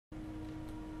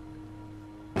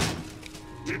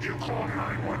Did you call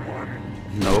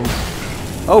 911? No.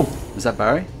 Oh, is that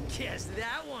Barry? Guess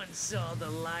that one saw the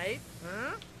light,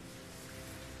 huh?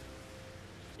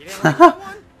 You didn't like that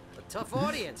one? A tough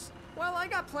audience. Well, I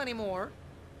got plenty more.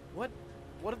 What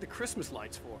are the Christmas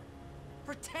lights for?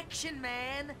 Protection,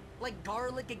 man. Like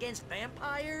garlic against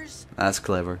vampires. That's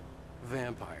clever.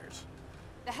 Vampires.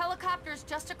 The helicopter's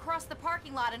just across the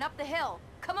parking lot and up the hill.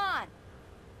 Come on.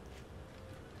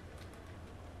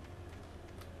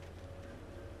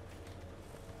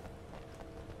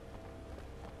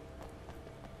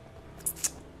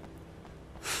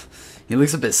 He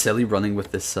looks a bit silly running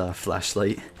with this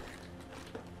flashlight.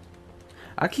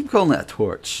 I keep calling it a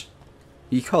torch.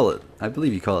 You call it, I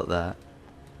believe you call it that.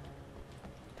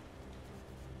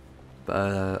 But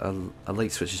a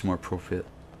light switch is more appropriate.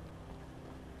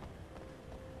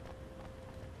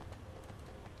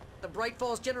 The Bright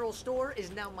Falls General Store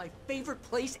is now my favorite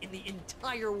place in the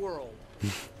entire world.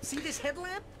 See this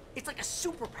headlamp? It's like a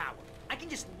superpower. I can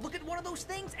just look at one of those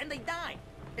things and they die.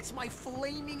 It's my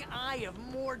flaming eye of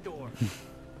Mordor.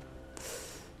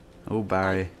 Oh,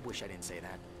 Barry. I wish I didn't say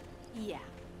that. Yeah.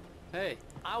 Hey,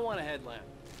 I want a headlamp.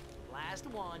 Last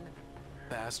one.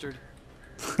 Bastard.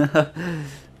 When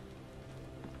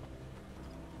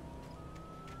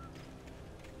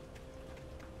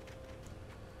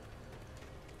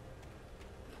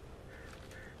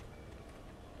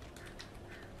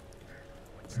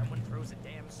someone throws a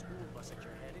damn school bus at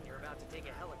your head and you're about to take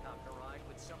a helicopter ride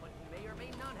with someone who may or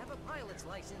may not have a pilot's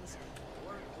license,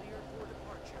 or cleared for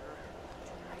departure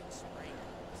to Night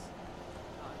Springs.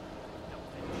 No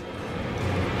offense.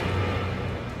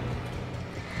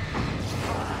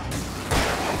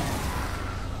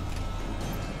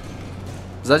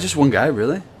 Is that just one guy,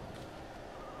 really?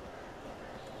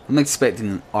 I'm expecting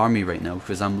an army right now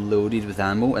because I'm loaded with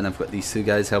ammo and I've got these two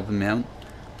guys helping me out.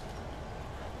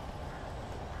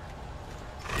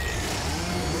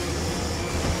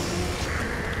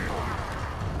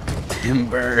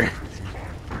 Timber.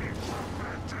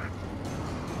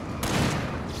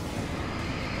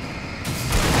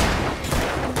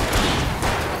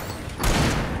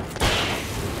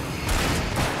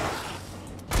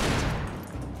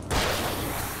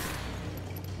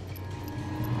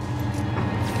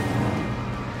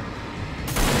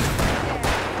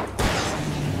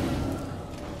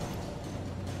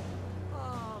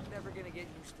 Oh, I'm never gonna get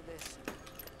used to this.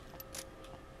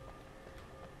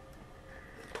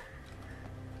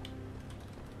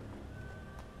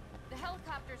 The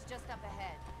helicopter's just up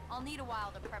ahead. I'll need a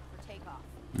while to prep for takeoff.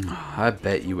 I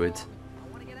bet you would. I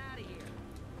wanna get out of here.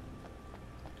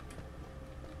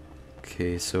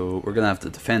 Okay, so we're gonna have to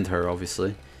defend her,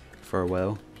 obviously, for a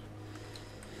while.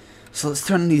 So let's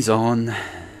turn these on.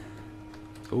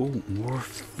 Oh, more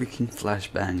freaking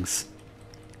flashbangs.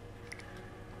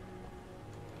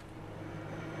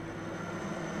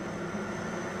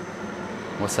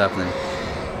 What's happening?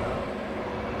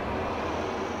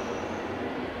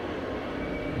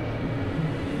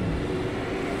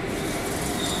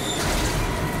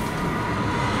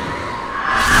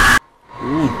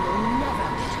 Ooh.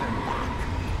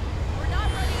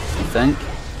 You think?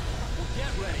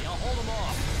 Get ready, I'll hold them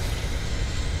off.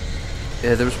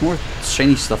 Yeah, there was more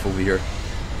shiny stuff over here.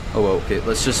 Oh well, okay,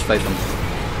 let's just fight them.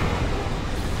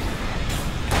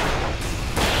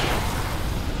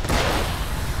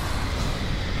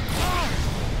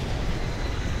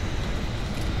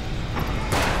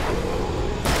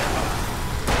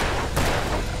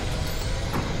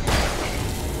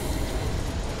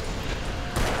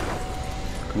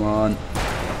 Come on.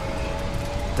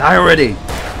 Die already!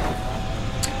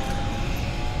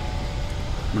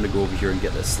 I'm gonna go over here and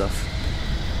get this stuff.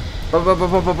 No,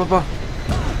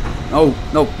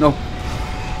 no, no.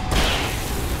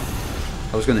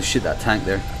 I was gonna shoot that tank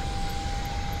there.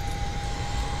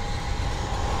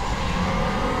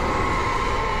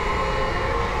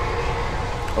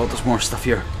 Oh, there's more stuff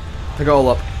here. Pick it all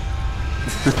up.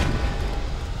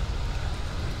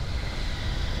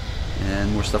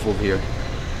 And more stuff over here.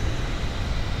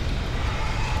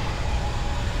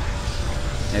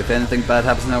 If anything bad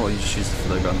happens now, well, you just use the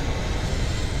flare gun.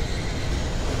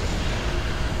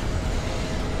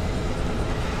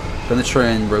 Gonna try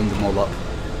and round them all up.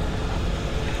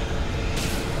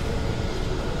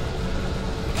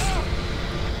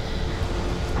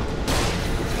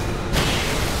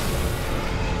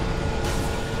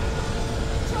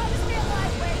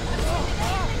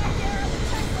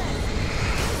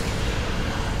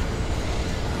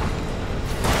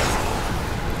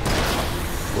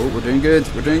 Oh, we're doing good,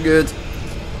 we're doing good.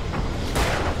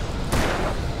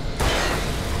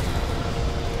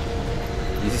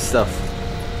 Easy stuff.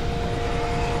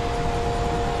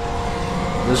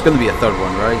 There's going to be a third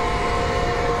one, right?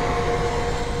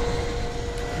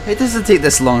 It doesn't take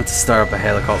this long to start up a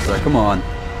helicopter, come on.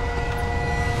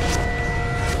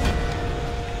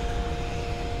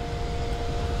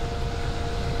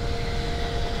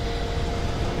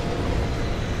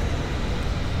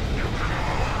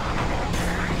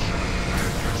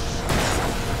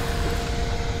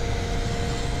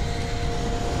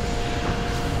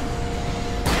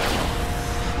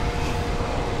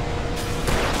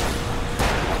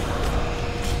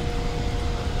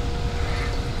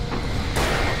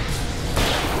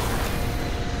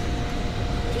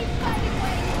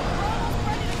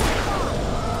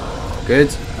 Good,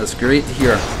 that's great to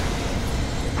hear.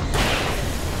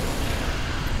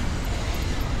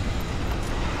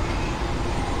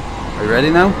 Are you ready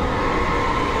now?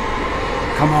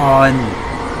 Come on!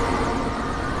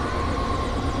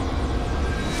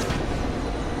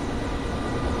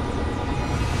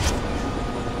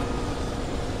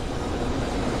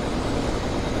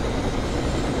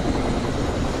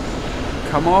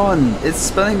 Come on! It's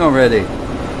spinning already!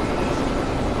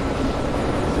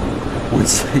 One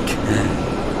sec.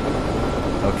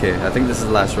 Okay, I think this is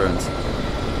the last round.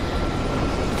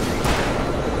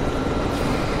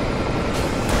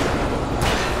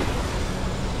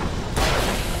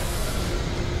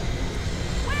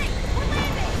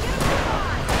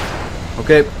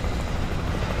 Okay.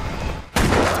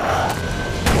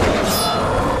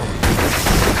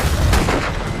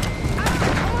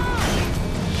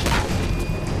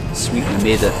 Sweet, we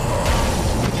made it.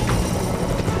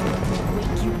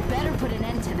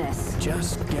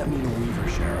 Just get me to Weaver,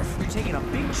 Sheriff. You're taking a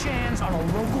big chance on a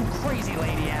local crazy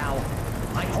lady, Al.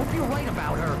 I hope you're right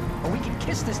about her, or we can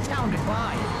kiss this town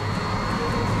goodbye.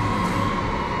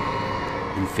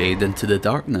 And fade into the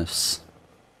darkness.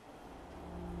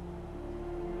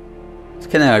 It's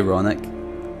kind of ironic,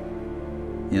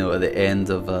 you know, at the end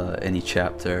of any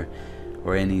chapter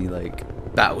or any like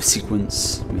battle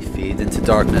sequence, we fade into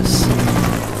darkness.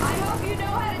 I hope you know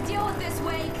how to deal with this,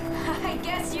 Wake. I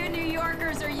guess you New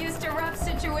Yorkers are used to rough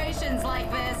situations like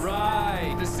this.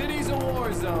 Right. The city's a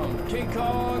war zone. King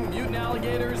Kong, mutant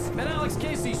alligators, and Alex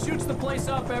Casey shoots the place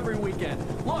up every weekend.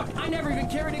 Look, I never even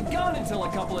carried a gun until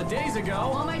a couple of days ago.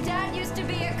 Well, my dad used to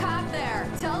be a cop there.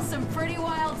 Tells some pretty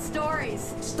wild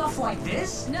stories. Stuff like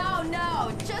this?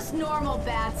 No, just normal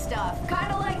bad stuff.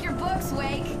 Kinda like your books,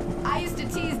 Wake. I used to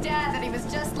tease Dad that he was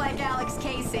just like Alex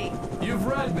Casey. You've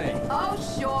read me. Oh,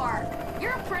 sure.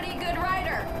 You're a pretty good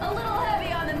writer. A little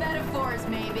heavy on the metaphors,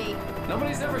 maybe.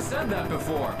 Nobody's ever said that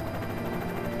before.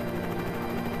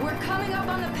 We're coming up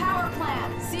on the power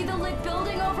plant. See the lit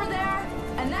building over there?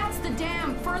 And that's the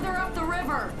dam further up the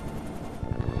river.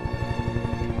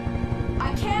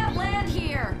 I can't land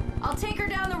here. I'll take her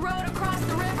down the road across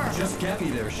the river. Just get me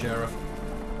there, Sheriff.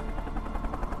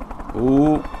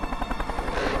 Ooh.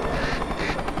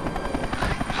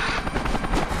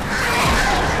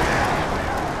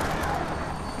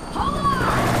 Hold on!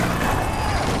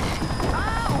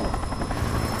 Ow!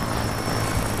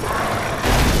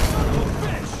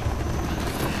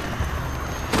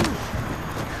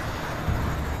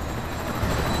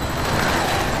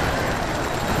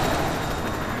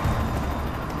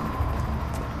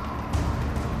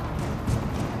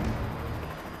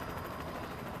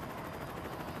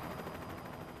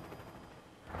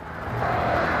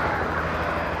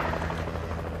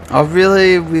 Oh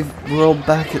really? We're all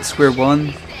back at square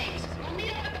one?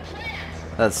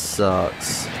 That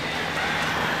sucks.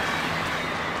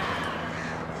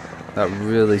 That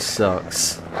really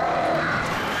sucks.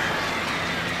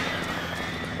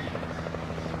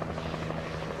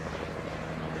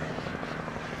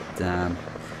 Damn.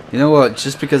 You know what?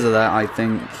 Just because of that, I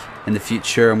think in the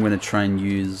future I'm going to try and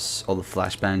use all the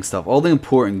flashbang stuff. All the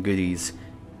important goodies,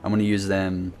 I'm going to use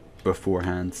them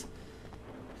beforehand.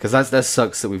 Because that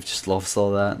sucks that we've just lost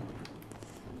all that.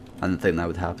 I didn't think that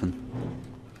would happen.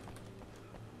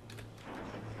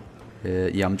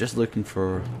 Yeah, I'm just looking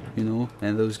for, you know, any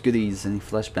of those goodies, any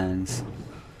flashbangs.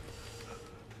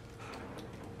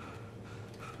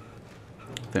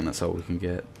 I think that's all we can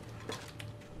get.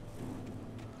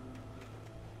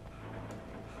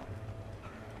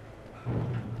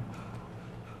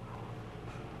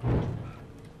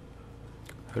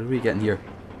 How do we get in here?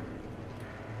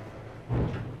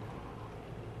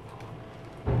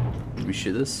 Can we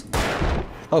shoot this?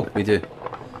 Oh, we do.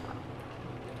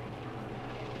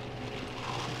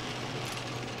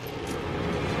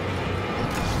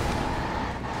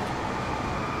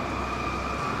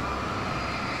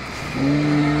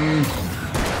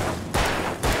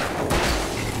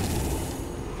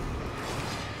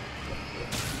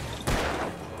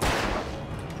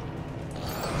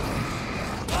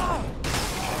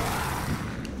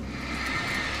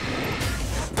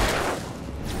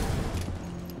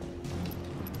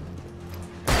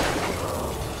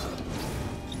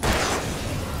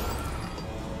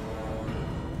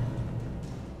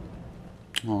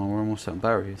 Oh, we're almost out of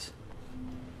batteries.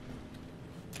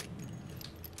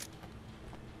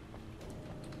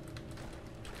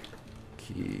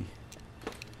 Key.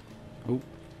 Oh.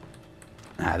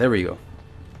 Ah, there we go.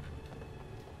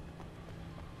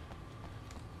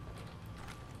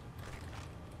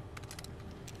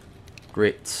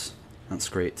 Great. That's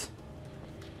great.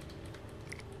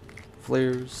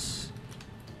 Flares.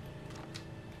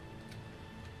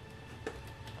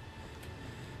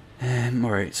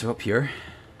 Alright, so up here.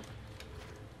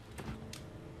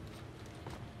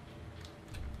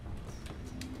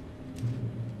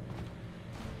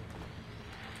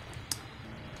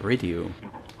 Radio.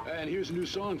 And here's a new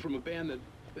song from a band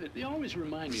that they always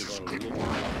remind me about a little.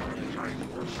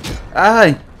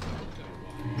 Aye!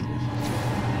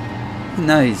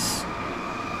 Nice.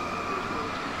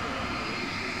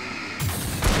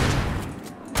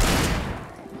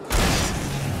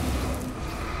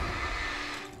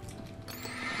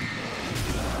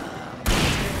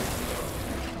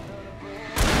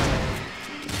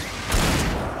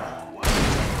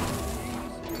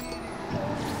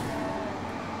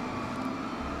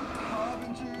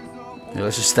 Yeah,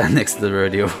 let's just stand next to the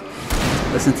radio.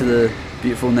 Listen to the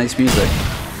beautiful, nice music.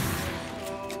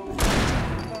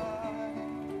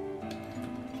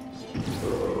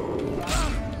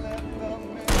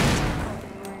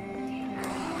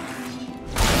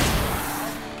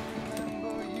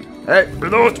 Hey,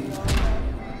 reload!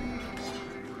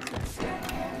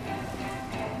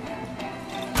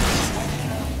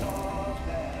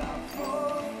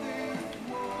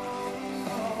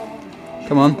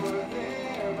 Come on.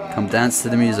 Come dance to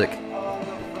the music.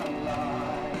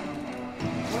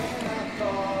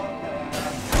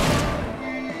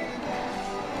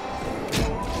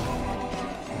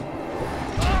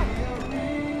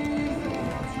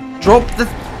 Drop the...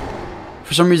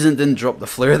 For some reason it didn't drop the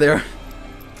flare there.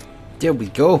 There we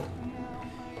go.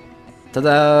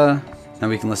 Ta-da! Now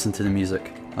we can listen to the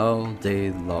music all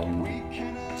day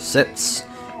long. Sits.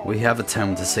 We have a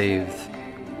town to save.